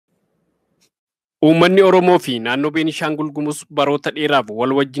Uummanni Oromoo fi naannoo Beenishaangul Gumuz baroota dheeraaf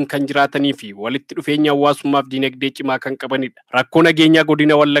wal wajjin kan jiraatanii fi walitti dhufeenya hawaasummaaf dinagdee cimaa kan qabanidha. Rakkoo nageenyaa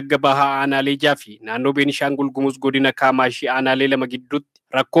godina Wallagga Bahaa Aanaalee fi naannoo Beenishaangul Gumuz Godina Kamaashii Aanaalee lama gidduutti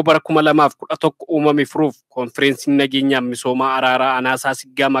rakkoo bara 2011 uumame furuuf konferensiin nageenyaa misoomaa araaraa Aanaa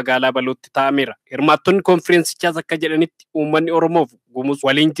Saasiggaa magaalaa Balootti taa'ameera. Hirmaattonni konferensichaas akka jedhanitti uummanni Oromoof Gumuz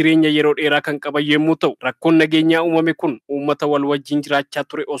waliin jireenya yeroo dheeraa kan qaban yommuu ta'u, rakkoon nageenyaa uumame kun uummata wal wajjin jiraachaa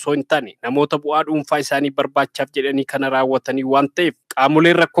ture osoo hin taane namoota bu'aa dhuunfaa isaanii barbaachaaf jedhanii kana raawwatanii waan ta'eef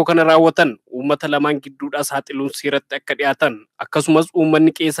qaamoleen rakkoo kana raawwatan uummata lamaan gidduudhaa saaxiluun seeratti akka dhiyaatan akkasumas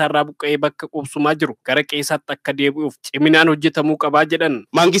uummanni qeessaarraa buqqa'ee bakka qubsumaa jiru gara qeessaatti akka deebi'uuf ciminaan hojjetamuu qabaa jedhan.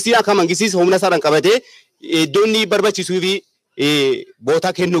 Mangistiin akka mangistiin humna isaan qabatee iddoo inni barbaachisuu fi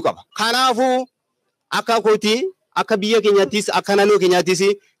boota kennuu qaba. Kanaafuu akka kooti akka biyya keenyattis akka naannoo keenyattis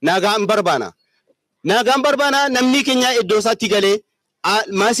nagaan barbaana. Nagaan barbaana namni keenya iddoo isaatti galee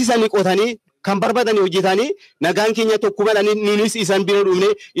maasisanii qotanii kan barbaadanii hojjetanii nagaan keenya tokko balanii nunis isaan bira dhufne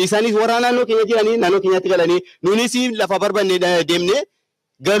isaanis warra naannoo keenya jiranii naannoo keenyatti galanii nunis lafa barbaanne deemne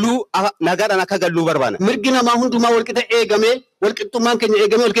galuu nagaadhaan akka galuu barbaana. Mirgi namaa hundumaa walqixa eegame walqixxummaan keenya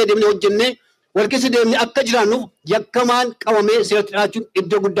eegame walqixxa deemne hojjenne walqixxa deemne akka jiraannuuf yakkamaan qabamee seeratti dhiyaachuun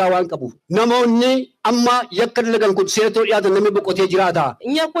iddoo guddaa waan qabuuf namoonni amma yakka dalagan kun seeratti dhiyaatan namni boqotee jiraata.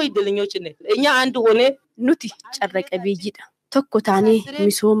 Inya koo idileenyoo cinne inya aandu olee nuti carra qabeeyyiidha. Tokko taanee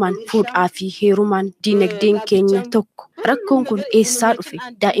misoomaan fuudhaa fi heerumaan dinagdeen keenya tokko. Rakkoon kun eessaa dhufe?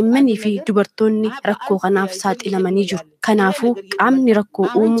 Daa'immanii fi dubartoonni rakkoo kanaaf saaxilamanii jiru. Kanaafuu qaamni rakkoo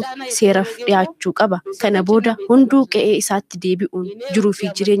uumu seeraaf dhiyaachuu qaba. Kana booda hunduu qe'ee isaatti deebi'uun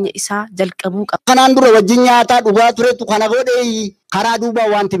jiruufi jireenya isaa jalqabuu qaba. Kanaan dura wajjin nyaataa dhugaa turetu kana godhee karaa duubaa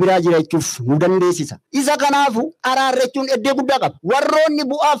wanti biraa jiraachuuf nu dandeessisa. Isa kanaafu araarrachuun iddoo guddaa qaba. Warroonni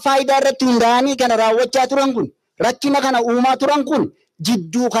bu'aa faayidaa irratti hundaa'anii kana raawwachaa turan kun rakkina kana uumaa turan kun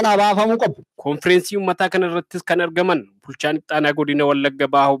jidduu kana baafamuu qabu. Konferensii uummataa kana irrattis kan argaman bulchaan ittaanaa godina Wallagga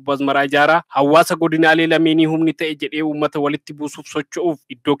Bahaa Obbo Maraa hawaasa godinaalee lameenii humni ta'e jedhee uummata walitti buusuuf socho'uuf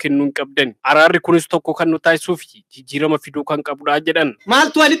iddoo kennuu hin qabdan. Araarri kunis tokko kan nu taasisuuf jijjiirama fiduu kan qabudha jedhan.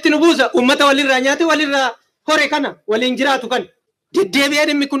 Maaltu walitti nu buusa? Uummata walirraa nyaate walirraa hore kana waliin jiraatu kan deddeebi'ee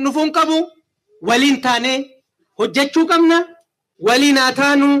dhimmi kun nufuun qabu waliin taanee hojjechuu qabna waliin haa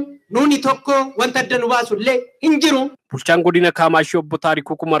taanu. Nuni tokko wanta adda nu baasullee hin jiru. Bulchaan godina Kamaashii Obbo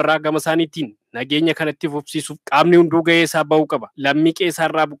Taarikuu Kumarraa gama isaaniitiin nageenya kanatti fufsiisuuf qaamni hunduu gahee isaa bahuu qaba. Lammii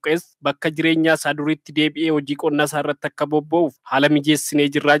qeessaarraa buqqees bakka jireenyaa isaa duriitti deebi'ee hojii qonnaa isaa irratti akka bobba'uuf haala mijeessinee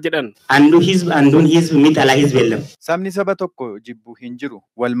jirraa jedhan. Anduun hizb mixala hizb yelam. Sabni saba tokko jibbuu hin jiru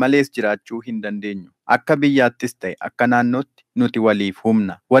wal malees jiraachuu hin dandeenyu. Akka biyyaattis ta'e akka naannootti nuti waliif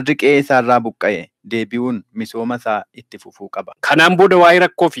humna. Warri qe'ee isaarraa buqqa'e deebi'uun misooma isaa itti fufuu qaba. Kanaan booda waa'ee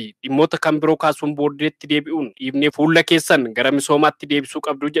rakkoo fi dhimmoota kan biroo kaasuun booddeetti deebi'uun dhiibnee fuula keessan gara misoomaatti deebisuu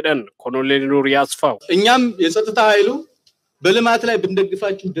qabdu jedhan Koloneel Nurii Asfaaw. እኛም የጸጥታ ኃይሉ በልማት ላይ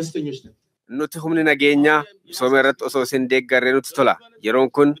ብንደግፋችሁ ደስተኞች ነን. Nuti humni nageenyaa misooma irratti osoo isin deeggarree nutti tola. Yeroon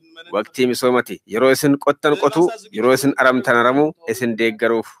kun waqtii misoomati. Yeroo isin qottan qotuu, yeroo isin aramtan aramuu isin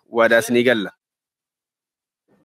deeggaruuf waadaa isinii galla.